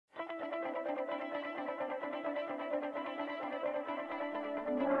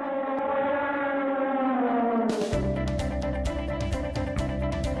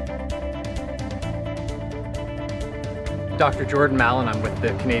Dr. Jordan Mallon. I'm with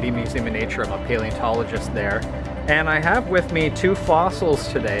the Canadian Museum of Nature. I'm a paleontologist there. And I have with me two fossils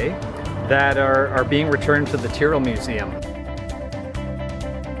today that are being returned to the Tyrrell Museum.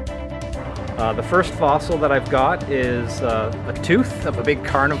 The first fossil that I've got is a tooth of a big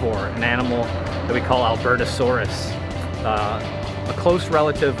carnivore, an animal that we call Albertosaurus, a close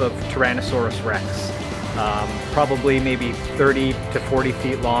relative of Tyrannosaurus rex, probably maybe 30 to 40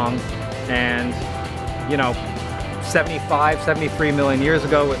 feet long, and you know, 75, 73 million years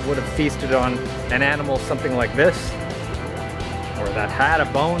ago it would have feasted on an animal something like this, or that had a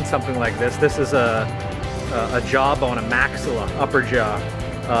bone something like this. This is a jawbone, a maxilla, upper jaw,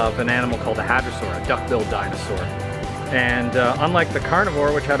 of an animal called a hadrosaur, a duck-billed dinosaur. And unlike the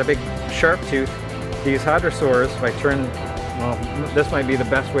carnivore, which had a big sharp tooth, these hadrosaurs, if I turn, well, this might be the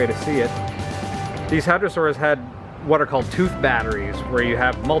best way to see it. These hadrosaurs had what are called tooth batteries, where you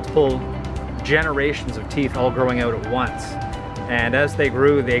have multiple generations of teeth all growing out at once. And as they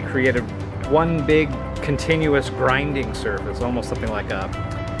grew, they created one big continuous grinding surface, almost something like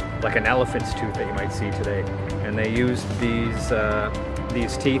an elephant's tooth that you might see today. And they used these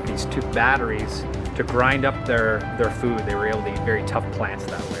teeth, these tooth batteries, to grind up their food. They were able to eat very tough plants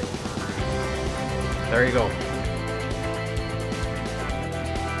that way. There you go.